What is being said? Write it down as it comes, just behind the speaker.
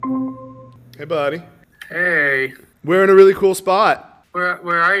Hey, buddy. Hey. We're in a really cool spot.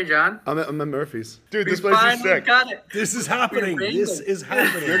 Where are you, John? I'm at Murphy's. Dude, We this place is finally sick. got it. This is happening. This is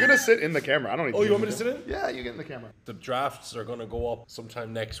happening. You're gonna sit in the camera. I don't need Oh, you want me to sit in? Yeah, you get in the camera. The drafts are going to go up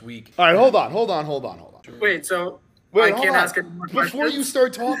sometime next week. All right, hold on. Wait, so Wait, I hold can't on. ask any more Before questions? you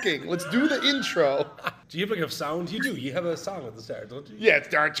start talking, let's do the intro. Do you have like a sound? You do. You have a song at the start, don't you? Yeah, it's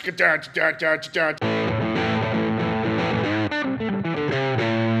dart.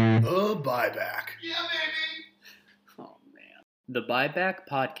 A buyback. Yeah, baby. Oh, man. The Buyback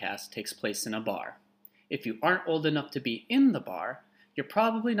podcast takes place in a bar. If you aren't old enough to be in the bar, you're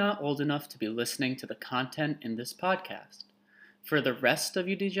probably not old enough to be listening to the content in this podcast. For the rest of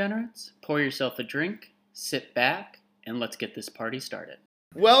you degenerates, pour yourself a drink, sit back, and let's get this party started.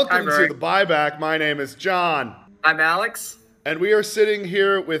 Welcome Hi, Rory. to the buyback. My name is John. I'm Alex. And we are sitting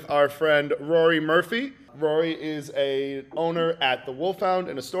here with our friend Rory Murphy. Rory is a owner at the Wolfhound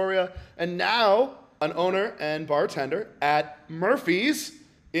in Astoria, and now an owner and bartender at Murphy's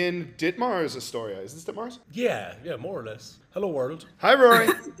in Ditmars, Astoria. Is this Ditmars? Yeah, more or less. Hello, world. Hi, Rory.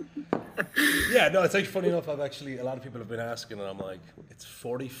 Yeah, no, it's actually funny enough. A lot of people have been asking, and I'm like, it's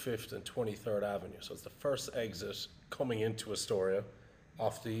 45th and 23rd Avenue, so it's the first exit coming into Astoria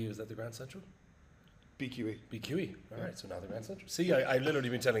off is that the Grand Central? BQE. BQE. All right, so now the Grand Central. See, I've literally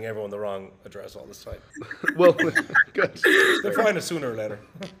been telling everyone the wrong address all this time. Well, good. They'll find it sooner or later.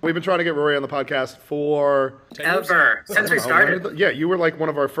 We've been trying to get Rory on the podcast for... 10 years? Ever. Since we started. Yeah, you were like one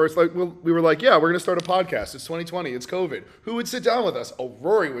of our first, we were like, yeah, we're going to start a podcast. It's 2020. It's COVID. Who would sit down with us? Oh,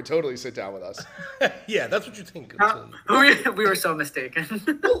 Rory would totally sit down with us. Yeah, that's what you think. We were so mistaken.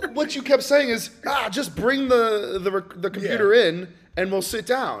 Well, what you kept saying is, just bring the computer in and we'll sit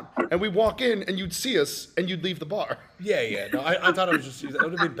down. And we walk in and you'd see us and you'd leave the bar. Yeah. No, I thought it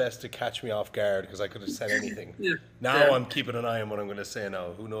would have been best to catch me off guard because I could have said anything. Now I'm keeping an eye on what I'm going to say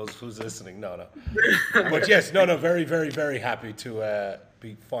now. Who knows who's listening? No. But yes, very, very, very happy to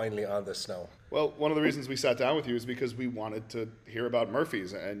be finally on this now. Well, one of the reasons we sat down with you is because we wanted to hear about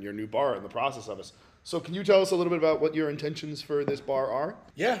Murphy's and your new bar and the process of it. So can you tell us a little bit about what your intentions for this bar are?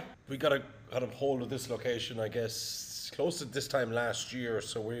 Yeah, we got a hold of this location, I guess, close to this time last year.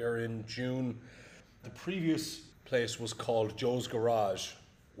 So we are in June. The previous place was called Joe's Garage,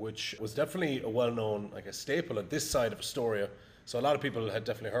 which was definitely a well-known, like a staple at this side of Astoria. So a lot of people had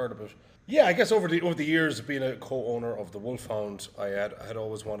definitely heard of it. Yeah, I guess over the years, being a co-owner of the Wolfhound, I had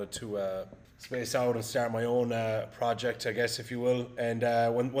always wanted to space out and start my own project, I guess, if you will. And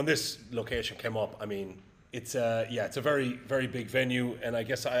when this location came up, I mean, it's a very, very big venue. And I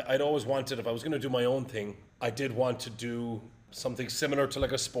guess I'd always wanted, if I was going to do my own thing, I did want to do something similar to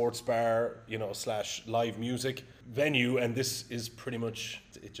like a sports bar, / live music venue. And this is pretty much,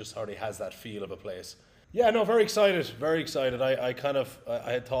 it just already has that feel of a place. Yeah, no, very excited.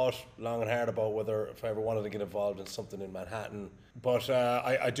 I had thought long and hard about whether if I ever wanted to get involved in something in Manhattan, but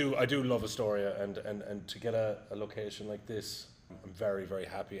I do love Astoria, and to get a location like this, I'm very, very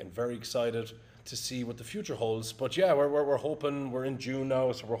happy and very excited to see what the future holds. But yeah, we're hoping, we're in June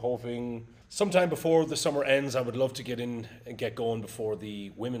now, so we're hoping sometime before the summer ends. I would love to get in and get going before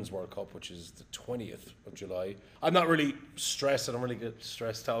the Women's World Cup, which is the 20th of July. I'm not really stressed. I don't really get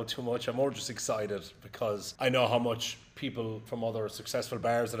stressed out too much. I'm more just excited because I know how much people from other successful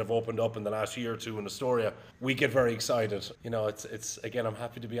bars that have opened up in the last year or two in Astoria, we get very excited. It's again, I'm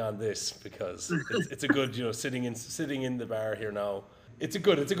happy to be on this because it's a good, sitting in the bar here now. It's a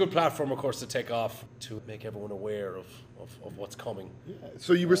good platform, of course, to take off to make everyone aware of what's coming. Yeah.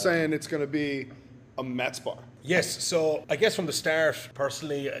 So you were saying it's going to be a Mets bar. Yes. So I guess from the start,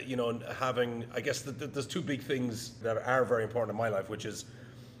 personally, having, I guess there's two big things that are very important in my life, which is,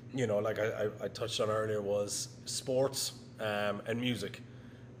 like I touched on earlier, was sports and music.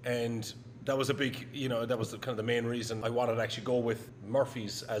 And that was a big, that was kind of the main reason I wanted to actually go with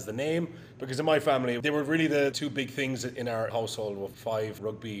Murphy's as the name, because in my family, they were really the two big things in our household with 5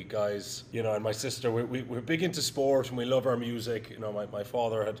 rugby guys, and my sister. We're big into sport and we love our music. My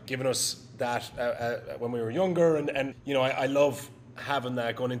father had given us that when we were younger, and I love having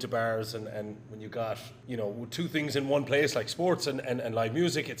that going into bars, and when you got two things in one place like sports and live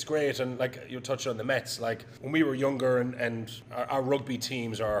music, it's great. And like you touched on the Mets, like when we were younger and our rugby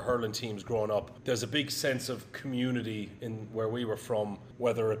teams or our hurling teams growing up, there's a big sense of community in where we were from,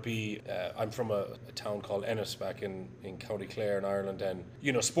 whether it be I'm from a town called Ennis back in County Clare in Ireland, and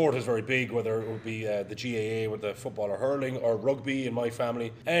sport is very big, whether it would be the GAA with the football or hurling or rugby in my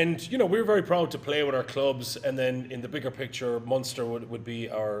family. And we were very proud to play with our clubs, and then in the bigger picture, Munster would be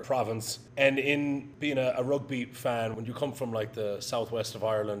our province. And in being a rugby fan, when you come from like the southwest of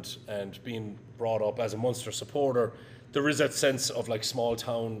Ireland and being brought up as a Munster supporter, there is that sense of like small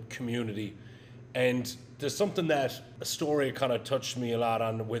town community And there's something that Astoria kind of touched me a lot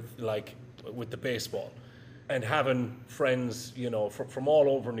on with the baseball. And having friends, you know, from all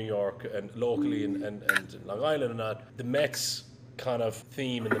over New York and locally and Long Island and that, the Mets kind of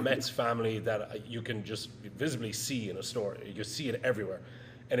theme and the Mets family that you can just visibly see in Astoria. You see it everywhere.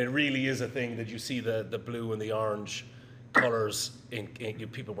 And it really is a thing that you see the blue and the orange colors in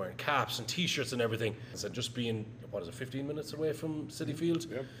people wearing caps and t-shirts and everything. So just being, 15 minutes away from Citi Field?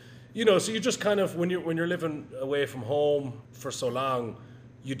 Yep. You know, so you just kind of, when you're living away from home for so long,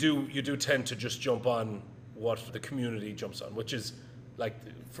 you do tend to just jump on what the community jumps on, which is like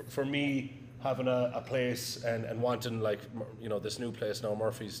for me, having a place and wanting, like, you know, this new place now,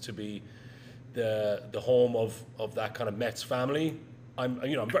 Murphy's, to be the home of that kind of Mets family. I'm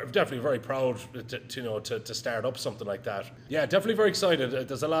definitely very proud to start up something like that. Yeah, definitely very excited.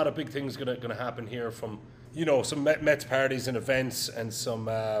 There's a lot of big things gonna happen here, from, you know, some Mets parties and events, and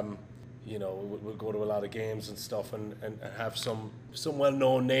some you know, we'll go to a lot of games and stuff, and have some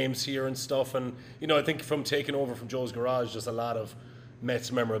well-known names here and stuff. And, you know, I think from taking over from Joe's Garage, there's a lot of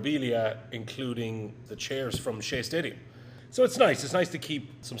Mets memorabilia, including the chairs from Shea Stadium. So it's nice. It's nice to keep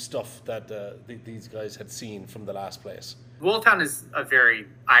some stuff that these guys had seen from the last place. Wooltown is a very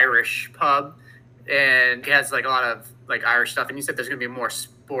Irish pub, and it has like a lot of like Irish stuff. And you said there's going to be more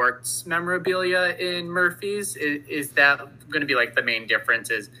sports memorabilia in Murphy's. Is that going to be like the main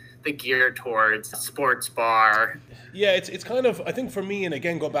difference? Is the gear towards sports bar? Yeah, it's kind of, I think for me, and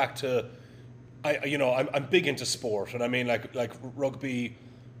again, go back to, I'm big into sport, and I mean like rugby,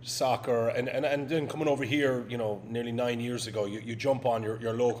 soccer, and then coming over here, you know, nearly 9 years ago, you jump on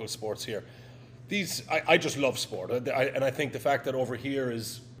your local sports here. I just love sport, and I think the fact that over here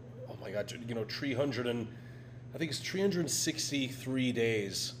is, oh my God, you know, 363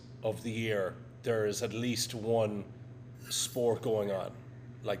 days of the year, there is at least one sport going on.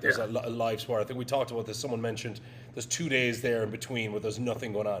 Like there's a live sport. I think we talked about this. Someone mentioned there's 2 days there in between where there's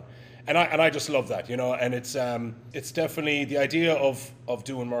nothing going on, and I just love that, you know. And it's definitely the idea of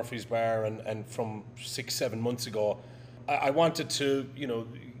doing Murphy's Bar, and from 6-7 months ago, I wanted to, you know,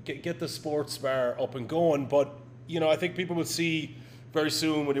 get the sports bar up and going. But, you know, I think people will see very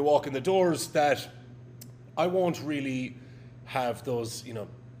soon when you walk in the doors that I won't really have those, you know,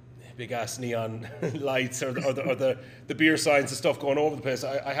 big ass neon lights or the beer signs and stuff going over the place.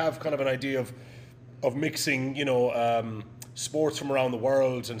 I have kind of an idea of mixing, you know, sports from around the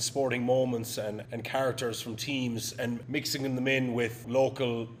world and sporting moments and characters from teams, and mixing them in with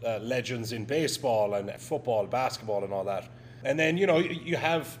local legends in baseball and football, basketball and all that. And then, you know, you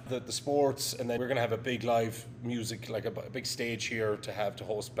have the sports, and then we're going to have a big live music, like a big stage here to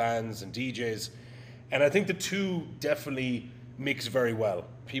host bands and DJs. And I think the two definitely mix very well.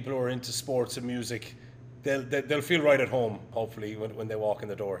 People who are into sports and music, they'll feel right at home, hopefully, when they walk in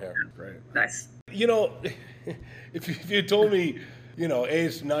the door here. Great. Nice. You know, if you told me, you know,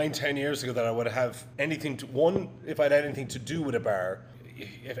 8, 9, 10 years ago that I would have anything to, if I'd had anything to do with a bar,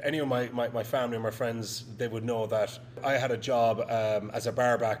 if any of my family or my friends, they would know that I had a job as a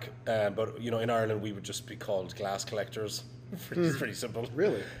barback, but, you know, in Ireland we would just be called glass collectors. It's pretty simple.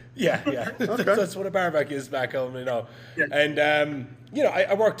 Really? Yeah. Okay. That's what a barback is back home, you know. Yeah. And, you know,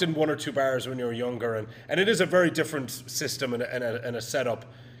 I worked in 1 or 2 bars when you were younger, and it is a very different system and a setup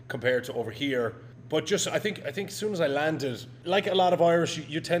compared to over here. But just, I think as soon as I landed, like a lot of Irish,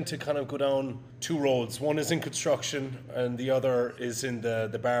 you tend to kind of go down 2 roads. One is in construction, and the other is in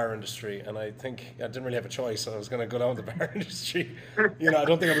the bar industry. And I think I didn't really have a choice. I was going to go down the bar industry. You know, I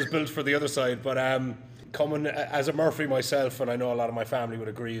don't think I was built for the other side. But coming as a Murphy myself, and I know a lot of my family would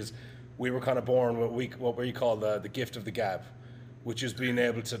agree, is we were kind of born with what we call the gift of the gab, which is being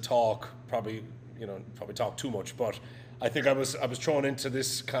able to talk, probably talk too much, but I think I was thrown into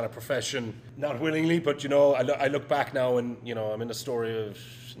this kind of profession, not willingly, but, you know, I look back now, and, you know, I'm in Astoria of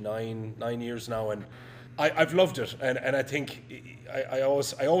 9 years now, and I've loved it. And I think I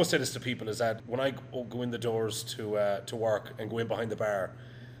always say this to people, is that when I go in the doors to work and go in behind the bar,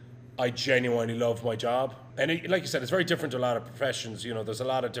 I genuinely love my job. And like you said, it's very different to a lot of professions. You know, there's a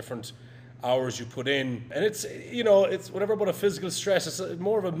lot of different hours you put in, and it's, you know, it's whatever about a physical stress, it's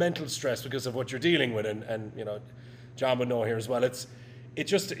more of a mental stress because of what you're dealing with, and you know, John would know here as well. It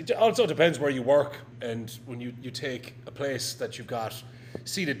also depends where you work, and when you take a place that you've got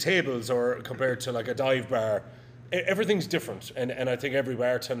seated tables, or compared to like a dive bar, everything's different, and I think every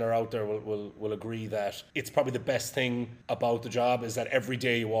bartender out there will agree that it's probably the best thing about the job, is that every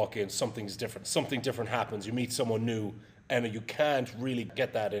day you walk in, something different happens, you meet someone new, and you can't really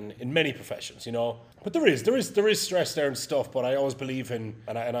get that in many professions, you know. But there is stress there and stuff, but I always believe in,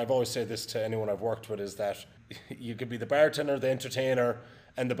 and I've always said this to anyone I've worked with, is that you could be the bartender, the entertainer,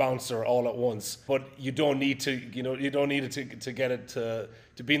 and the bouncer all at once. But you don't need to, you don't need it to get it to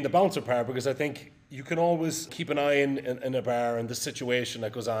be in the bouncer part, because I think you can always keep an eye in a bar and the situation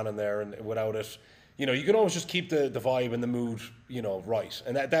that goes on in there, and without it, you can always just keep the vibe and the mood, right.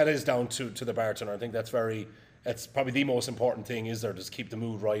 And that is down to the bartender. I think that's probably the most important thing, is there, just keep the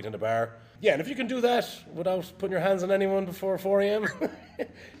mood right in the bar. Yeah, and if you can do that without putting your hands on anyone before 4 a.m.,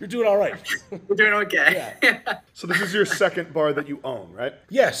 you're doing all right. You're doing okay. Yeah. So this is your second bar that you own, right?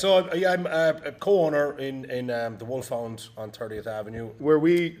 Yeah, so I'm a co-owner in the Wolfhound on 30th Avenue. Where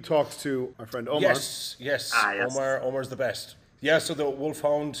we talked to our friend Omar. Yes. Yes. Omar's the best. Yeah, so the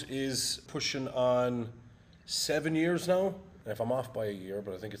Wolfhound is pushing on 7 years now. And if I'm off by a year,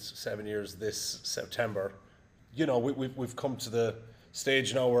 but I think it's 7 years this September. We've come to the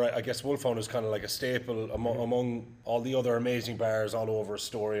stage now where I guess Wolfhound is kind of like a staple among all the other amazing bars all over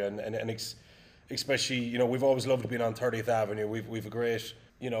Astoria, and especially, we've always loved being on 30th Avenue. We've a great,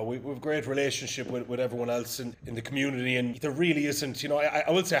 we've a great relationship with everyone else in the community, and there really isn't, I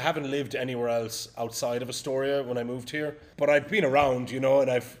would say I haven't lived anywhere else outside of Astoria when I moved here, but I've been around, and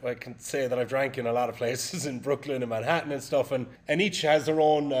I can say that I've drank in a lot of places in Brooklyn and Manhattan and stuff, and each has their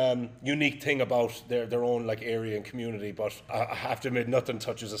own unique thing about their own like area and community, but I have to admit, nothing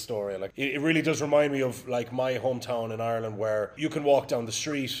touches Astoria. Like it really does remind me of like my hometown in Ireland, where you can walk down the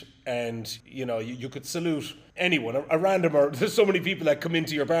street and you could salute anyone, a randomer. There's so many people that come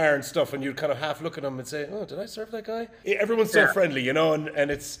into your bar and stuff, and you kind of half look at them and say, oh, did I serve that guy? Everyone's so friendly,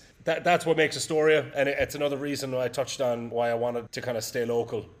 and it's that's what makes Astoria, and it's another reason I touched on why I wanted to kind of stay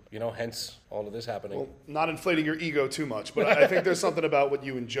local, hence all of this happening. Well, not inflating your ego too much, but I think there's something about what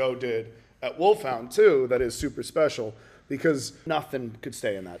you and Joe did at Wolfhound too that is super special, because nothing could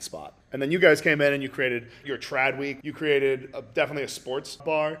stay in that spot. And then you guys came in and you created your Trad Week. You created definitely a sports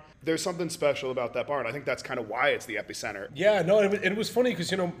bar. There's something special about that bar, and I think that's kind of why it's the epicenter. Yeah, no, it was funny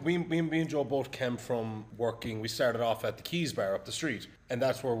because, me and Joe both came from working. We started off at the Keys Bar up the street, and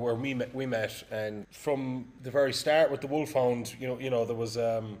that's where we met. And from the very start with the Wolfhound, there was,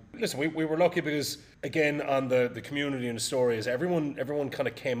 listen, we were lucky because, again, on the community and the stories, everyone kind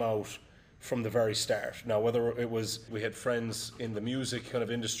of came out from the very start. Now, whether it was, we had friends in the music kind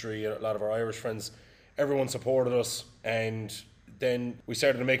of industry, a lot of our Irish friends, everyone supported us, and then we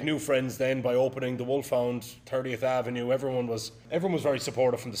started to make new friends then by opening the Wolfhound 30th Avenue. Everyone was very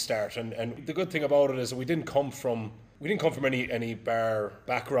supportive from the start, and the good thing about it is that we didn't come from any bar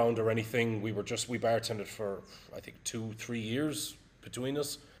background or anything. We bartended for I think 2-3 years between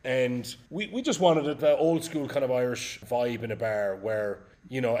us, and we just wanted the old school kind of Irish vibe in a bar where,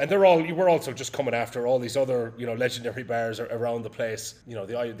 and we're also just coming after all these other, legendary bars around the place.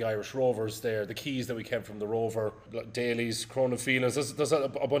 The Irish Rovers there, the Keys that we came from, the Rover, Daly's, Cronin Feelings. There's a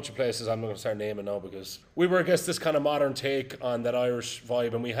bunch of places I'm not going to start naming now, because we were, I guess, this kind of modern take on that Irish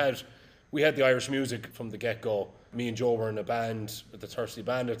vibe, and we had the Irish music from the get-go. Me and Joe were in a band, the Thirsty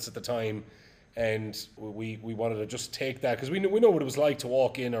Bandits at the time, and we wanted to just take that, because we know what it was like to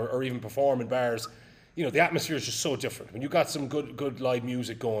walk in or even perform in bars. The atmosphere is just so different. When you got some good live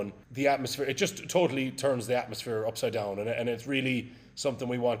music going, the atmosphere, it just totally turns the atmosphere upside down, and it's really something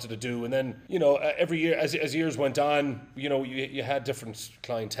we wanted to do. And then, every year, as years went on, you had different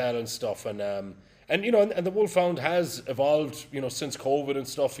clientele and stuff, and the Wolfhound has evolved, since COVID and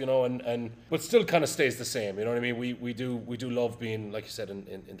stuff, but still kind of stays the same. You know what I mean? We do love being, like you said,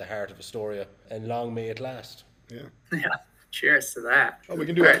 in the heart of Astoria, and long may it last. Yeah. Yeah. Cheers to that. Oh, we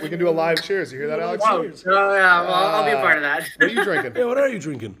can do a live cheers. You hear that, Alex? Oh, yeah. Well, I'll be a part of that. What are you drinking? Yeah, what are you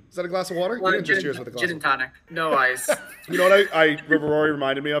drinking? Is that a glass of water? You didn't just cheers with a glass. Gin and tonic. No ice. You know what Rory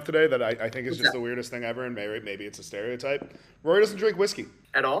reminded me of today that I think is just the weirdest thing ever, and maybe it's a stereotype. Rory doesn't drink whiskey.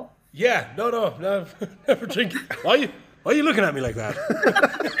 At all? Yeah, no, never drink. Why are you looking at me like that?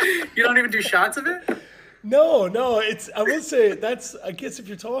 You don't even do shots of it? No, I will say that's, I guess if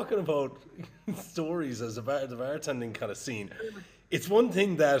you're talking about stories as the bartending kind of scene, it's one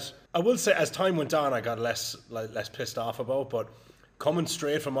thing that I will say as time went on I got less pissed off about, but coming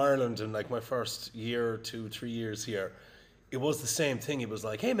straight from Ireland in like my first year, 2-3 years here, it was the same thing. It was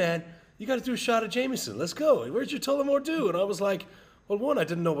like, hey man, you got to do a shot of Jameson, let's go. Where'd your Tullamore Dew? And I was like, well, one, I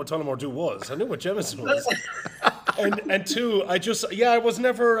didn't know what Tullamore Dew was. I knew what Jameson was. And two, I was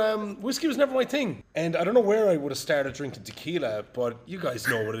never, whiskey was never my thing. And I don't know where I would have started drinking tequila, but you guys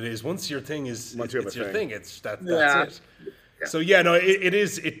know what it is. Once your thing is, it's your thing. That's it. Yeah. So yeah, no,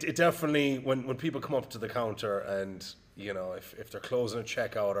 it definitely, when people come up to the counter and, if they're closing a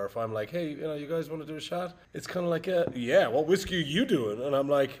checkout, or if I'm like, hey, you guys want to do a shot? It's kind of like, yeah, what whiskey are you doing? And I'm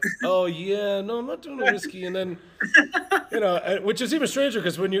like, oh yeah, no, I'm not doing a whiskey. And then, which is even stranger,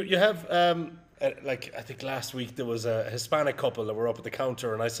 because when you have, like I think last week there was a Hispanic couple that were up at the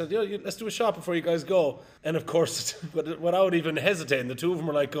counter, and I said, let's do a shot before you guys go. And of course, without even hesitating, the two of them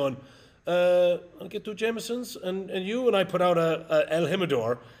were like going, I'll get 2 Jamesons and you, and I put out a El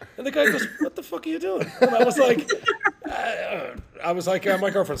Jimador, and the guy goes, what the fuck are you doing? And I was like, my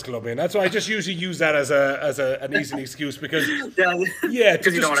girlfriend's Colombian. That's why I just usually use that as an easy excuse, because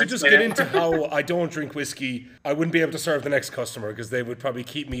to just get into how I don't drink whiskey, I wouldn't be able to serve the next customer because they would probably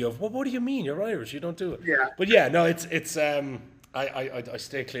keep me of, well, what do you mean? You're Irish, you don't do it. Yeah. But yeah, no, it's I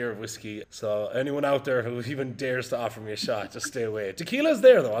stay clear of whiskey. So anyone out there who even dares to offer me a shot, just stay away. Tequila's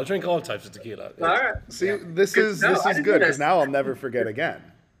there though. I'll drink all types of tequila. All right. See, this is good because now I'll never forget again.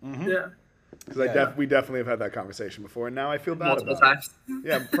 Mm-hmm. Yeah. Because we definitely have had that conversation before, and now I feel bad Multiple about times. it.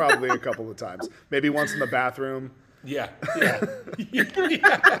 Yeah, probably a couple of times. Maybe once in the bathroom. Yeah.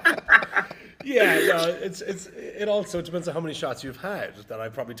 Yeah, no, it also depends on how many shots you've had that I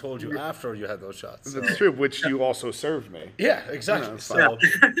probably told you after you had those shots. So. That's true, which you also served me. Yeah, exactly. So,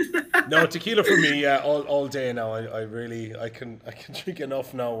 no, tequila for me all day now. I can drink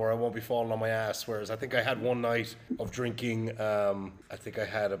enough now where I won't be falling on my ass. Whereas I think I had one night of drinking. I think I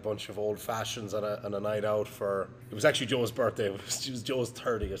had a bunch of old fashions on a night out for. It was actually Joe's birthday. It was Joe's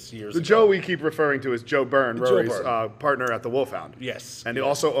 30th years. The ago. Joe we keep referring to as Joe Byrne, Joe Rory's Byrne. partner at the Wolfhound. Yes, And he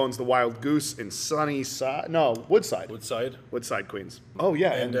also owns the Wild Goose in Woodside. Woodside, Queens. Oh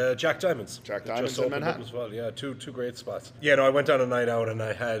yeah, and Jack Diamonds. Jack It Diamonds just in opened up Manhattan. as well. Yeah, two great spots. Yeah, no, I went on a night out and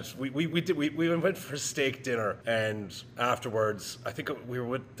I had we went for steak dinner, and afterwards I think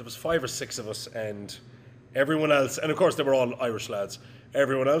there was 5 or 6 of us, and everyone else, and of course they were all Irish lads.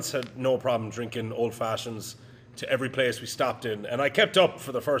 Everyone else had no problem drinking old fashions to every place we stopped in, and I kept up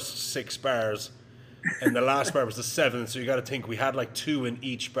for the first 6 bars, and the last bar was the 7th. So you got to think we had like 2 in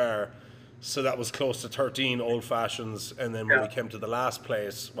each bar. So that was close to 13 old fashions, and then when we came to the last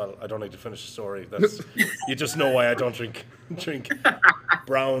place, well, I don't like to finish the story. You just know why I don't drink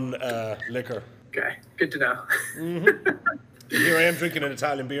brown liquor. Okay, good to know. Here I am drinking an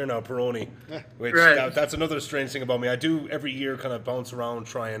Italian beer now, Peroni, which that's another strange thing about me. I do every year kind of bounce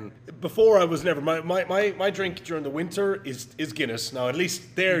around, before I was never, my drink during the winter is Guinness. Now at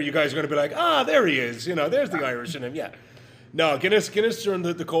least there you guys are going to be like, there he is, there's the Irish in him, yeah. No, Guinness during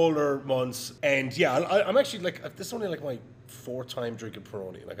the colder months, and yeah, I'm actually like, this is only like my 4th time drinking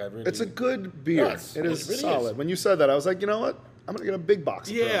Peroni. Like it's a good beer. Yes, it is really solid. is. When you said that, I was like, you know what? I'm gonna get a big box.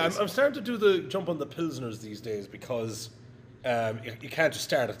 Of Peronis. I'm starting to do the jump on the pilsners these days because you can't just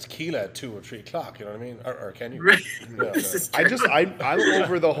start at tequila at 2 or 3 o'clock. You know what I mean? Or can you? Right. No. I'm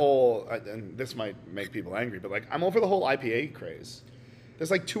over the whole, and this might make people angry, but like I'm over the whole IPA craze.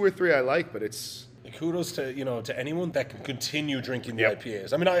 There's like 2 or 3 I like, but it's. Kudos to anyone that can continue drinking the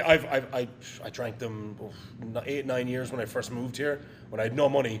IPAs. I mean, I drank them 8-9 years when I first moved here, when I had no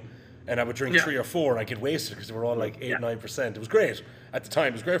money, and I would drink 3 or 4 and I get wasted because they were all like 8-9%. It was great at the time.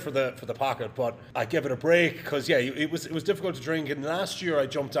 It was great for the pocket, but I gave it a break because it was difficult to drink. And last year I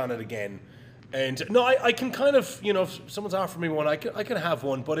jumped on it again, and no, I can kind of if someone's offered me one, I can have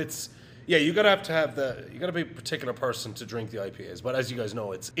one, but it's. Yeah, you gotta be a particular person to drink the IPAs. But as you guys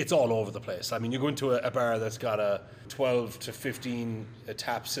know, it's all over the place. I mean, you go into a bar that's got a 12 to 15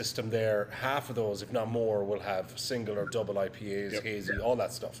 tap system there. Half of those, if not more, will have single or double IPAs, hazy, all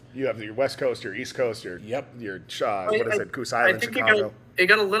that stuff. You have your West Coast, your East Coast, your what is it, Goose I Island, think Chicago. it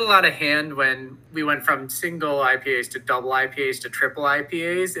got a little out of hand when we went from single IPAs to double IPAs to triple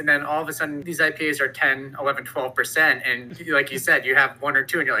IPAs, and then all of a sudden these IPAs are 10, 11, 12%, and like you said, you have 1 or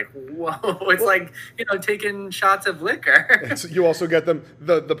 2 and you're like, whoa, it's like taking shots of liquor. You also get them,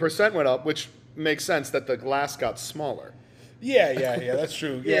 the percent went up, which makes sense that the glass got smaller. Yeah, that's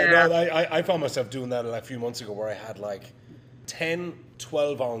true. Yeah. No, I found myself doing that a few months ago where I had like 10,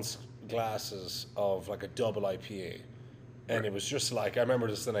 12-ounce glasses of like a double IPA. And it was just like, I remember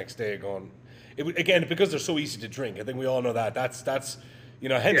this the next day going, again, because they're so easy to drink. I think we all know that. That's hence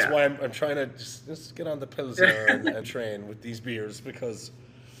why I'm trying to just get on the pilsner and train with these beers because,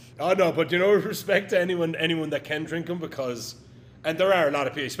 but with respect to anyone that can drink them and there are a lot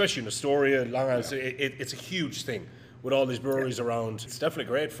of people, especially in Astoria, Long Island, it's a huge thing with all these breweries around. It's definitely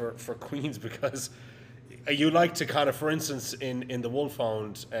great for Queens because you like to kind of, for instance, in the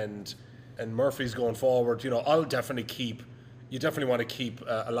Wolfhound and Murphy's going forward, I'll definitely you definitely want to keep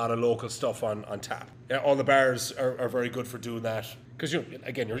a lot of local stuff on tap. Yeah, all the bars are very good for doing that because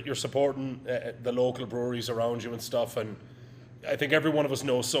you're supporting the local breweries around you and stuff. And I think every one of us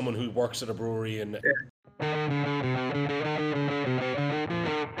knows someone who works at a brewery. And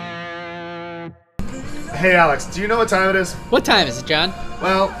Hey Alex, do you know what time it is? What time is it, John?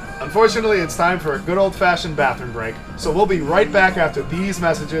 Well, unfortunately, it's time for a good old-fashioned bathroom break. So we'll be right back after these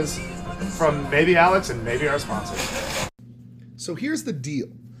messages from maybe Alex and maybe our sponsor. So here's the deal.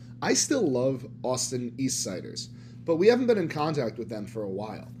 I still love Austin Eastsiders, but we haven't been in contact with them for a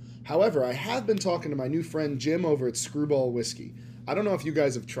while. However, I have been talking to my new friend Jim over at Screwball Whiskey. I don't know if you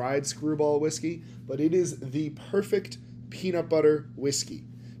guys have tried Screwball Whiskey, but it is the perfect peanut butter whiskey.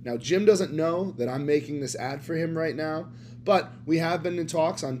 Now, Jim doesn't know that I'm making this ad for him right now, but we have been in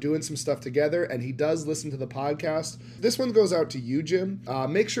talks on doing some stuff together, and he does listen to the podcast. This one goes out to you, Jim.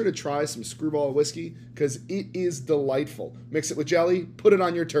 Make sure to try some Screwball Whiskey, because it is delightful. Mix it with jelly, put it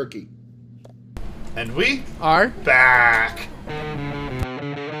on your turkey. And we Are back.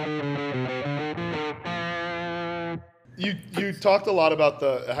 You talked a lot about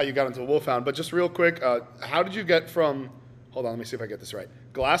how you got into Wolfhound, but just real quick, how did you get from, hold on, let me see if I get this right,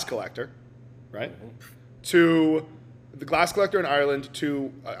 glass collector, right, to the glass collector in Ireland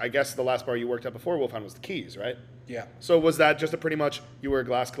to, I guess the last bar you worked at before Wolfhound was the Keys, right? Yeah. So was that just a pretty much, you were a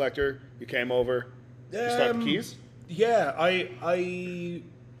glass collector, you came over, you started the Keys? Yeah, I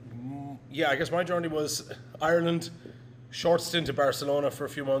guess my journey was Ireland, short stint in Barcelona for a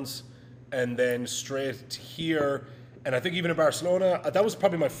few months, and then straight here. And I think even in Barcelona, that was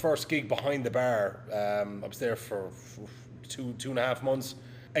probably my first gig behind the bar. I was there for two and a half months.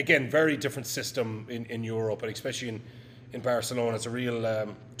 Again, very different system in Europe, and especially in Barcelona. It's a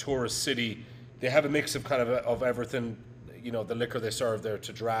real tourist city. They have a mix of kind of everything, you know, the liquor they serve there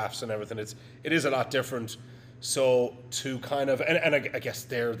to drafts and everything. It is a lot different. So to kind of, and I guess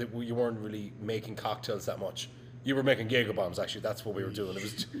there that you weren't really making cocktails that much. You were making Jaeger bombs, actually. That's what we were doing.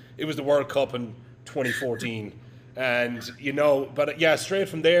 It was the World Cup in 2014. And, you know, but yeah, straight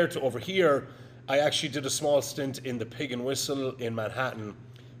from there to over here, I actually did a small stint in the Pig and Whistle in Manhattan.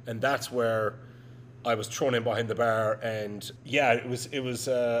 And that's where I was thrown in behind the bar. And yeah, it was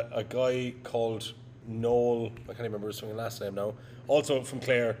a guy called Noel, I can't remember his last name now, also from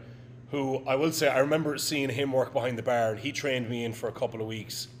Clare, who I will say, I remember seeing him work behind the bar, and he trained me in for a couple of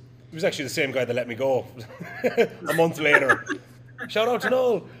weeks. He was actually the same guy that let me go a month later. Shout out to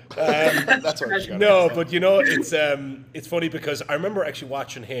Noel. That's what I No, but you know, it's funny because I remember actually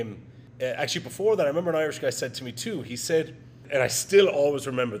watching him. Actually, before that, I remember an Irish guy said to me too. He said, and I still always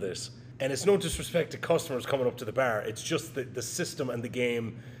remember this, and it's no disrespect to customers coming up to the bar. It's just the system and the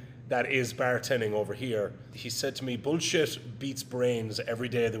game that is bartending over here. He said to me, "Bullshit beats brains every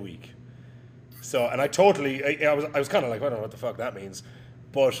day of the week." So, and I was kind of like, I don't know what the fuck that means,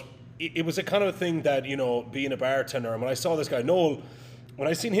 but it was a kind of a thing that, you know, being a bartender, and when I saw this guy Noel, when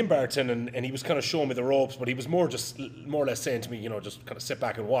I seen him bartending, and he was kind of showing me the ropes, but he was more or less saying to me, you know, just kind of sit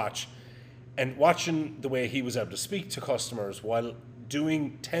back and watch. And watching the way he was able to speak to customers while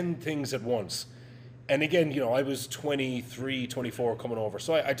doing 10 things at once. And again, you know, I was 23, 24 coming over.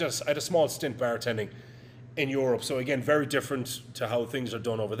 So I had a small stint bartending in Europe. So again, very different to how things are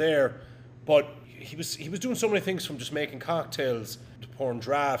done over there. But he was doing so many things, from just making cocktails to pouring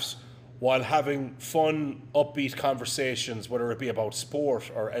drafts, while having fun, upbeat conversations, whether it be about sport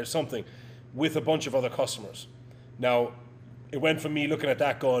or something, with a bunch of other customers. Now, it went from me looking at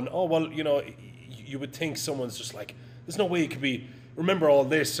that going, oh, well, you know, you would think someone's just like, there's no way he could remember all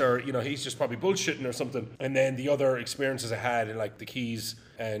this, or, you know, he's just probably bullshitting or something. And then the other experiences I had in like the Keys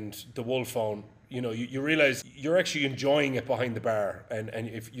and the Wolfhound, you know, you realize you're actually enjoying it behind the bar. And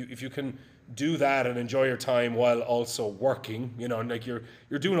if you can do that and enjoy your time while also working, you know, and like you're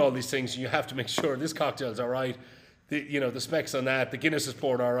doing all these things, you have to make sure this cocktail's all right, the specs on that, the Guinness is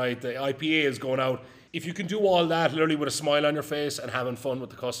poured all right, the IPA is going out. If you can do all that literally with a smile on your face and having fun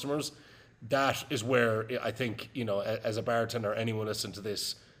with the customers, that is where I think, you know, as a bartender, anyone listening to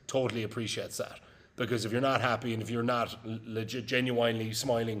this totally appreciates that. Because if you're not happy and if you're not legit genuinely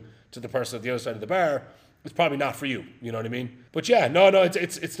smiling to the person at the other side of the bar, it's probably not for you, you know what I mean? But yeah, no,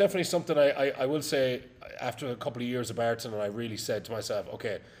 it's definitely something I will say, after a couple of years of bartending, I really said to myself,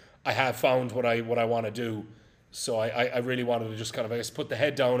 okay, I have found what I want to do. So I really wanted to just kind of, I guess, put the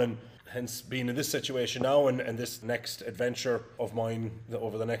head down, and hence being in this situation now, and this next adventure of mine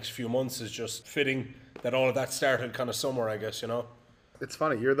over the next few months is just fitting that all of that started kind of somewhere, I guess, you know? It's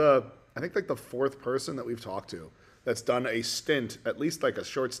funny, you're I think like the fourth person that we've talked to that's done a stint, at least like a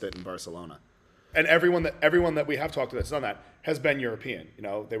short stint in Barcelona. And everyone that we have talked to that's done that has been European. You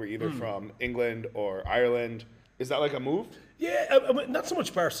know, they were either from England or Ireland. Is that like a move? Yeah, I mean, not so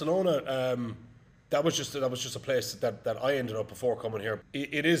much Barcelona. That was just a place that I ended up before coming here.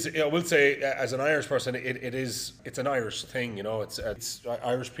 It is, I will say, as an Irish person, it's an Irish thing, you know. It's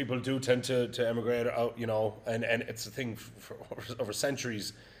Irish people do tend to emigrate out, you know, and it's a thing for over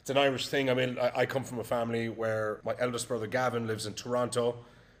centuries. It's an Irish thing. I mean, I come from a family where my eldest brother Gavin lives in Toronto.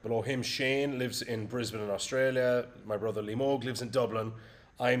 Below him, Shane lives in Brisbane in Australia. My brother Limog lives in Dublin.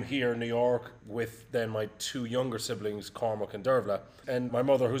 I'm here in New York with then my two younger siblings, Cormac and Dervla. And my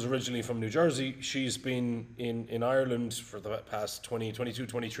mother, who's originally from New Jersey, she's been in Ireland for the past 20, 22,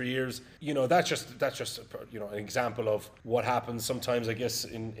 23 years. You know, that's just you know, an example of what happens sometimes, I guess,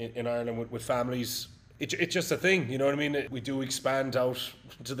 in Ireland with families. It's just a thing, you know what I mean? We do expand out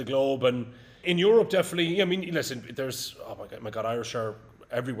to the globe, and in Europe, definitely. I mean, listen, there's, oh my God, Irish are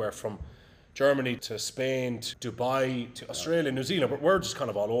everywhere, from Germany to Spain to Dubai to Australia, New Zealand. We're just kind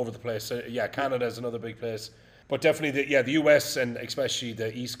of all over the place. Yeah, Canada is another big place. But definitely, the US and especially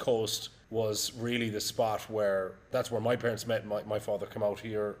the East Coast was really the spot where, that's where my parents met. My father came out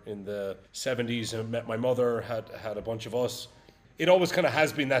here in the 70s and met my mother, had a bunch of us. It always kind of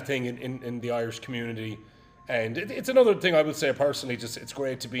has been that thing in the Irish community. And it's another thing I would say personally, just it's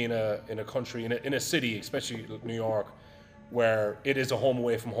great to be in a country, in a city, especially New York, where it is a home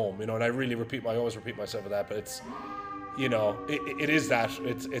away from home, you know. And I always repeat myself with that, but it's, you know, it is that.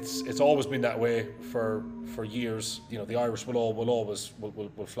 It's always been that way for years. You know, the Irish will always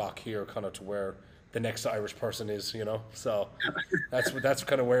flock here, kind of to where the next Irish person is, you know. So that's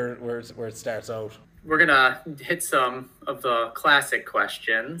kind of where it starts out. We're gonna hit some of the classic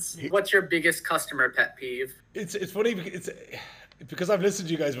questions. What's your biggest customer pet peeve? It's funny because I've listened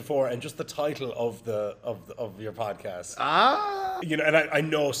to you guys before, and just the title of your podcast. You know, and I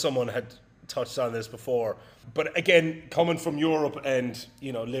know someone had touched on this before, but again, coming from Europe and,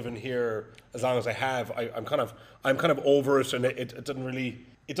 you know, living here as long as I have, I'm kind of over it, and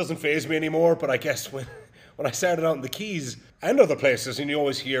it doesn't faze me anymore. But I guess when I started out in the Keys and other places, and you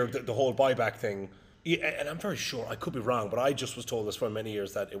always hear the whole buyback thing. Yeah, and I'm very sure, I could be wrong, but I just was told this for many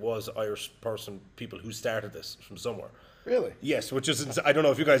years, that it was Irish people who started this from somewhere. Really? Yes, which is, I don't know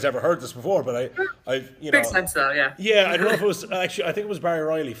if you guys ever heard this before, but I you know. Makes sense though, yeah. Yeah, I don't know if it was, actually, I think it was Barry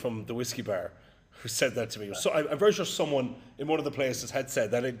Riley from the Whiskey Bar who said that to me. So I'm very sure someone in one of the places had said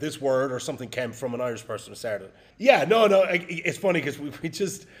that this word or something came from an Irish person who started it. Yeah, no, it's funny because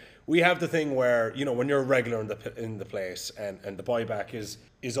we have the thing where, you know, when you're a regular in the place, and the buyback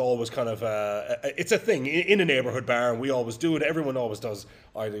is always kind of it's a thing in a neighborhood bar, and we always do it. Everyone always does.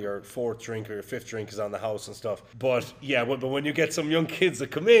 Either your fourth drink or your fifth drink is on the house and stuff. But yeah, but when you get some young kids that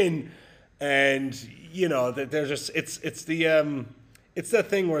come in, and you know, they're just it's that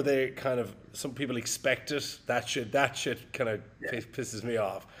thing where they kind of, some people expect it. That shit kind of pisses me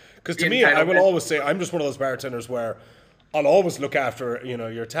off. Because to me, I will always say, I'm just one of those bartenders where I'll always look after, you know,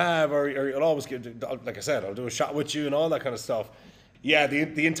 your tab, or I'll always give, like I said, I'll do a shot with you and all that kind of stuff. Yeah,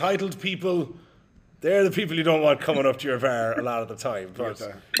 the entitled people, they're the people you don't want coming up to your bar a lot of the time. But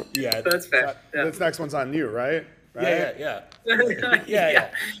yeah, That's fair. This next one's on you, right? yeah.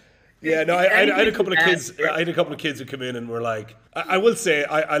 Yeah, no, I had a couple of kids. I had a couple of kids who come in and were like, I will say,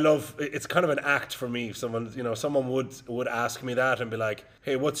 I love. It's kind of an act for me. Someone would ask me that and be like,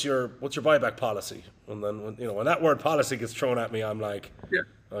 "Hey, what's your buyback policy?" And then when that word policy gets thrown at me, I'm like,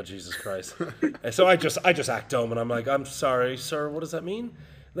 "Oh Jesus Christ!" And so I just act dumb, and I'm like, "I'm sorry, sir. What does that mean?" And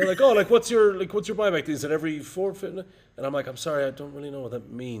they're like, "Oh, what's your buyback? Is it every forfeit?" And I'm like, "I'm sorry, I don't really know what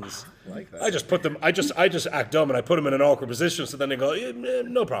that means." I like that. I just put them. I just act dumb, and I put them in an awkward position. So then they go,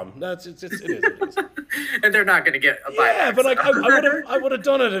 "No problem. It is." And they're not going to get a buyback. Yeah, but like I would have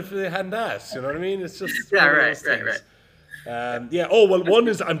done it if they hadn't asked. You know what I mean? It's just right. Yeah. Oh well, one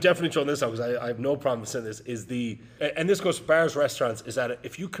is, I'm definitely throwing this out because I have no problem saying this. And this goes for bars, restaurants. Is that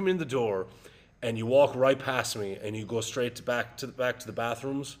if you come in the door and you walk right past me and you go straight back to the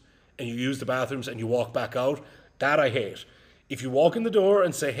bathrooms and you use the bathrooms and you walk back out, that I hate. If you walk in the door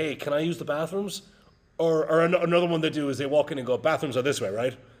and say, "Hey, can I use the bathrooms?" Or another one they do is they walk in and go, "Bathrooms are this way,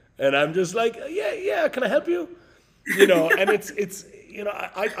 right?" And I'm just like, yeah, can I help you? You know, and it's you know,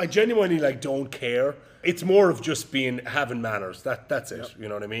 I genuinely like don't care. It's more of just having manners. That's it. Yep. You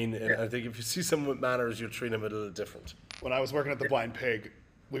know what I mean? And I think if you see someone with manners, you treat them a little different. When I was working at the Blind Pig,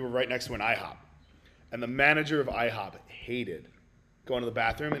 we were right next to an IHOP. And the manager of IHOP hated going to the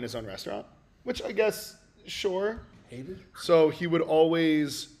bathroom in his own restaurant, which I guess, sure. Hated? So he would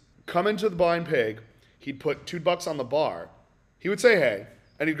always come into the Blind Pig, he'd put $2 on the bar, he would say hey,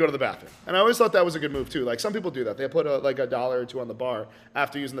 and he'd go to the bathroom. And I always thought that was a good move too. Like some people do that. They put like $1 or $2 on the bar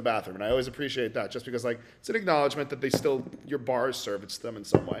after using the bathroom. And I always appreciate that just because like it's an acknowledgement that your bar is serviced to them in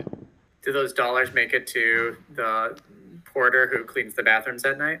some way. Do those dollars make it to the porter who cleans the bathrooms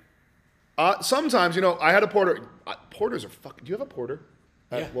at night? Sometimes, you know, I had a porter. Porters are fucking. Do you have a porter?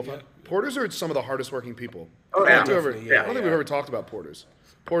 Yeah. Porters are some of the hardest working people. Oh, I yeah. don't think we've ever talked about porters.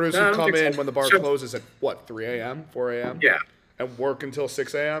 Porters who come in when the bar closes at what, 3 a.m., 4 a.m.? Yeah. And work until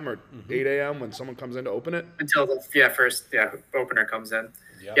 6 a.m. or 8 a.m. when someone comes in to open it. Until the first opener comes in.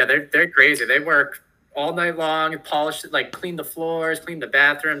 Yep. Yeah, they're crazy. They work all night long and polish it, like clean the floors, clean the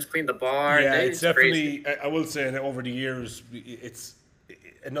bathrooms, clean the bar. Yeah, it's crazy. definitely. I will say that over the years, it's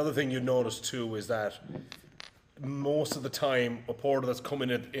another thing you notice too is that most of the time, a porter that's coming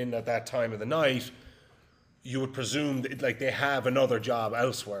in at that time of the night, you would presume that, like, they have another job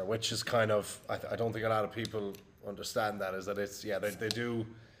elsewhere, which is kind of. I don't think a lot of people understand that. Is that it's they do.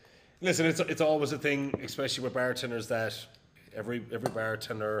 Listen, it's always a thing, especially with bartenders, that every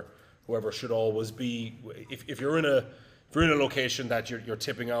bartender, whoever, should always be. If you're in a location that you're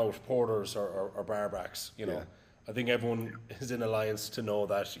tipping out porters or barbacks, you know. Yeah. I think everyone is in alliance to know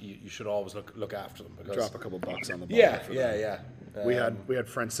that you should always look after them. Because drop a couple bucks on the bar. Yeah. We had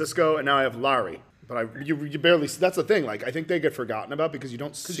Francisco, and now I have Larry. But you barely. That's the thing. Like, I think they get forgotten about because you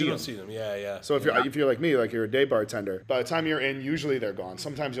don't see them. Yeah. So if you're like me, like you're a day bartender, by the time you're in, usually they're gone.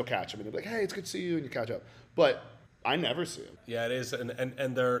 Sometimes you'll catch them and they'll be like, "Hey, it's good to see you," and you catch up. But I never see them. Yeah, it is,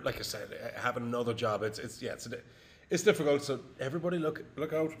 and they're, like I said, having another job. It's difficult. So everybody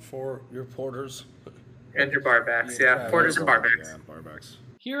look out for your porters and your barbacks. Yeah, porters and barbacks. Yeah, barbacks.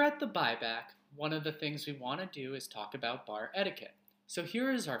 Here at the Buyback, one of the things we want to do is talk about bar etiquette. So here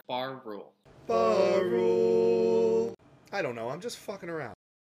is our bar rule. Bar rule. I don't know. I'm just fucking around.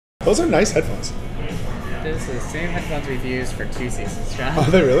 Those are nice headphones. This is the same headphones we've used for 2 seasons, John.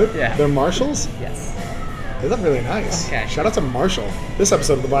 Are they really? Yeah. They're Marshalls? Yes. They look really nice. Okay. Shout out to Marshall. This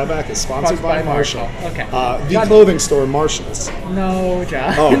episode of The Buyback is sponsored by Marshall. Okay. The clothing store Marshalls. No,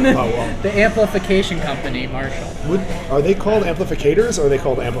 John. Oh, well. The amplification company, Marshall. Are they called amplificators or are they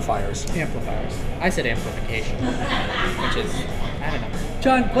called amplifiers? Amplifiers. I said amplification, which is, I don't know.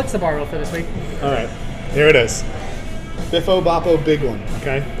 John, what's the bar rule for this week? All right. Here it is. Biffo Boppo, big one,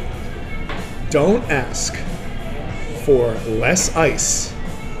 okay? Don't ask for less ice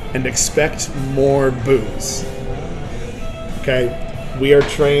and expect more booze. Okay? We are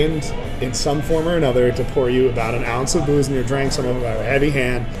trained in some form or another to pour you about an ounce of booze in your drink, some of it a heavy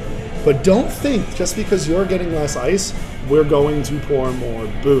hand. But don't think just because you're getting less ice, we're going to pour more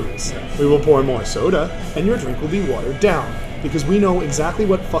booze. We will pour more soda, and your drink will be watered down. Because we know exactly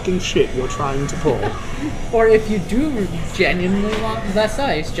what fucking shit you're trying to pull. Or if you do genuinely want less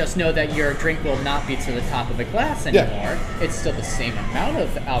ice, just know that your drink will not be to the top of the glass anymore. Yeah. It's still the same amount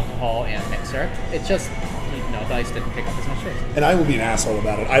of alcohol and mixer. It's just, the ice didn't pick up as much space. And I will be an asshole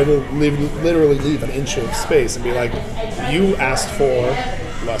about it. I will literally leave an inch of space and be like, you asked for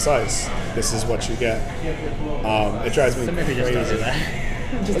less ice. This is what you get. It drives me maybe crazy. Just don't do that.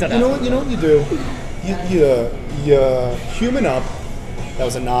 Just don't you know what you do? You human up. That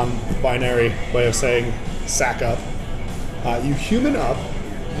was a non-binary way of saying sack up. You human up.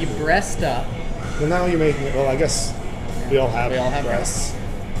 You breast up. Well, now you're making it. Well, I guess we all have breasts.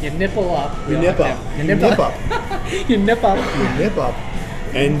 You nipple up. You nip up. You nip up. You nip up. You nip up.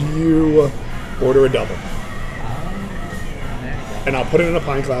 And you order a double. And I'll put it in a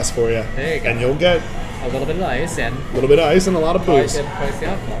pint glass for you. There you go. And you'll get a little bit of ice and a little bit of ice and a lot of booze. Twice the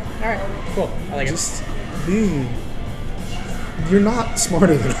alcohol. All right, cool. I like it. You're not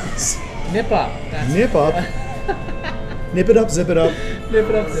smarter than us. Nip up. Nip up. Nip it up, zip it up. Nip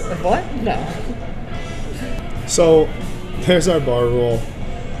it up, zip it up. What? No. So, there's our bar rule.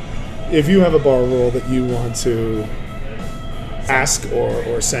 If you have a bar rule that you want to ask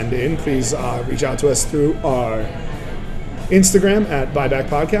or send in, please reach out to us through our Instagram at Buyback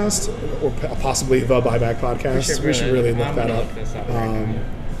Podcast, or possibly the Buyback Podcast. We should really look that up.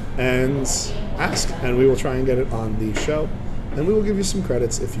 And ask, and we will try and get it on the show. And we will give you some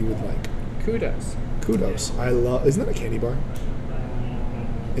credits if you would like. Kudos. I love. Isn't that a candy bar?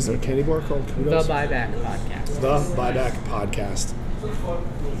 Is there a candy bar called Kudos? The Buyback Podcast. The Buyback Podcast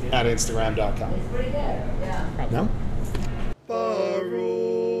at Instagram.com. No? Bar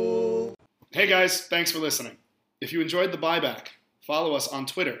rule. Hey guys, thanks for listening. If you enjoyed The Buyback, follow us on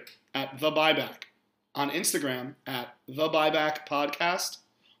Twitter at The Buyback, on Instagram at The Buyback Podcast,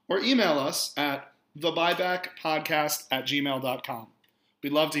 or email us at thebuybackpodcast@gmail.com.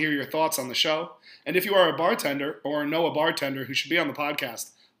 We'd love to hear your thoughts on the show. And if you are a bartender or know a bartender who should be on the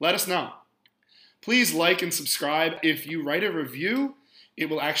podcast, let us know. Please like and subscribe. If you write a review, it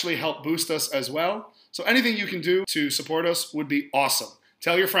will actually help boost us as well. So anything you can do to support us would be awesome.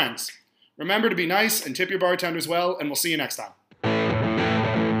 Tell your friends. Remember to be nice and tip your bartenders well, and we'll see you next time.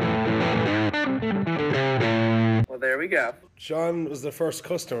 Well, there we go. John was the first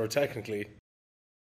customer, technically.